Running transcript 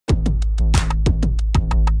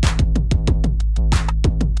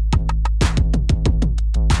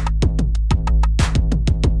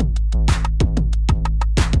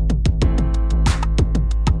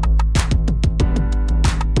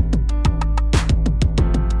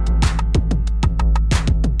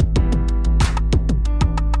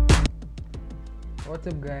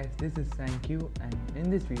What's up guys, this is Thank You, and in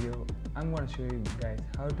this video I'm going to show you guys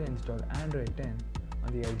how to install Android 10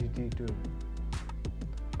 on the LG G2.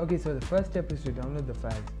 Okay, so the first step is to download the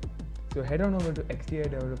files. So head on over to XDI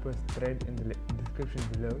developers thread in the description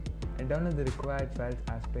below and download the required files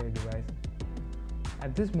as per your device.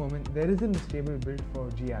 At this moment there isn't a stable build for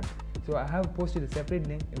GApps, so I have posted a separate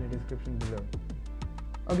link in the description below.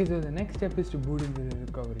 Okay, so the next step is to boot into the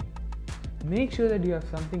recovery. Make sure that you have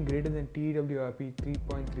something greater than TWRP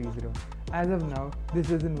 3.30. As of now, this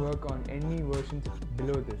doesn't work on any versions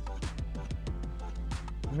below this.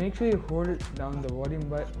 Make sure you hold down the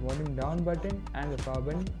volume down button and the power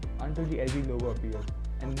button until the LG logo appears,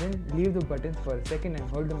 and then leave the buttons for a second and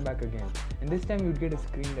hold them back again. And this time you would get a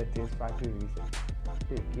screen that says factory reset.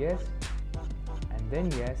 Click yes, and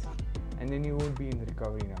then you won't be in the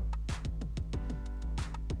recovery now.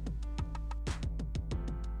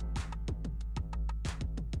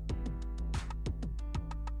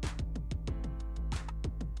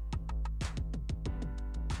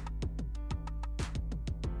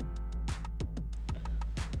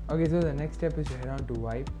 Okay, so the next step is to head on to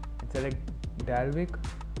Wipe and select Dalvik,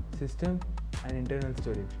 System and Internal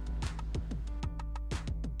Storage.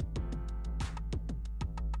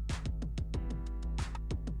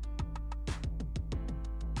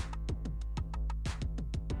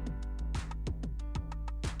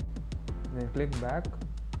 Then click back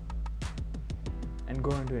and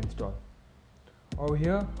go into install. Over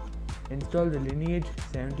here, install the Lineage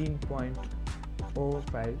 17.0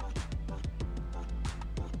 file.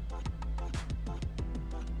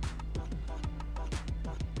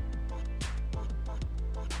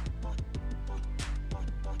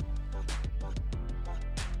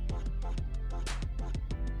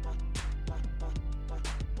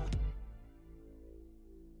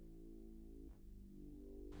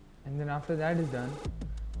 And then after that is done,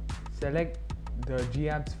 select the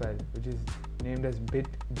GApps file, which is named as bit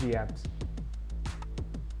GApps.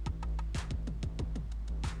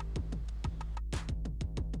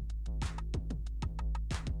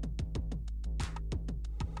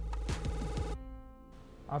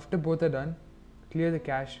 After both are done, clear the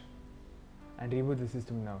cache and reboot the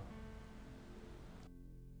system now.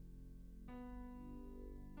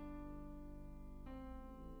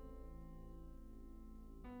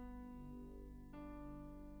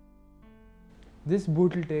 This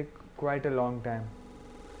boot will take quite a long time,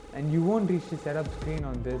 and you won't reach the setup screen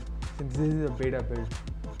on this since this is a beta build.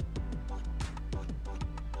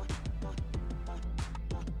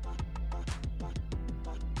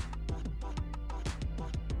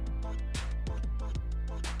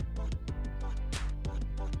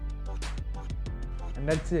 And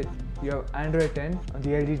that's it, you have Android 10 on the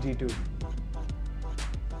LG G2.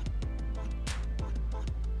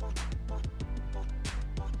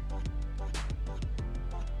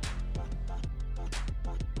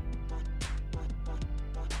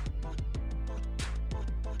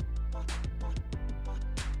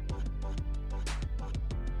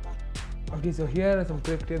 Okay, so here are some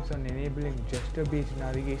quick tips on enabling gesture-based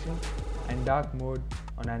navigation and dark mode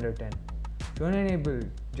on Android 10. To enable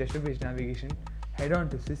gesture-based navigation, head on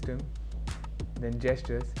to System, then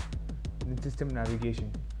Gestures, then System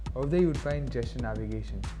Navigation. Over there you would find Gesture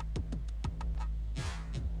Navigation.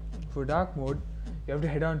 For dark mode, you have to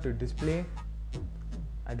head on to Display,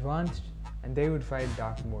 Advanced, and there you would find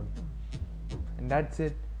Dark Mode. And that's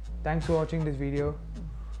it. Thanks for watching this video.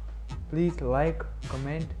 Please like,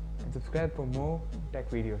 comment, and subscribe for more tech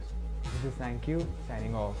videos. This is Thank You,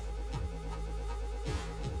 signing off.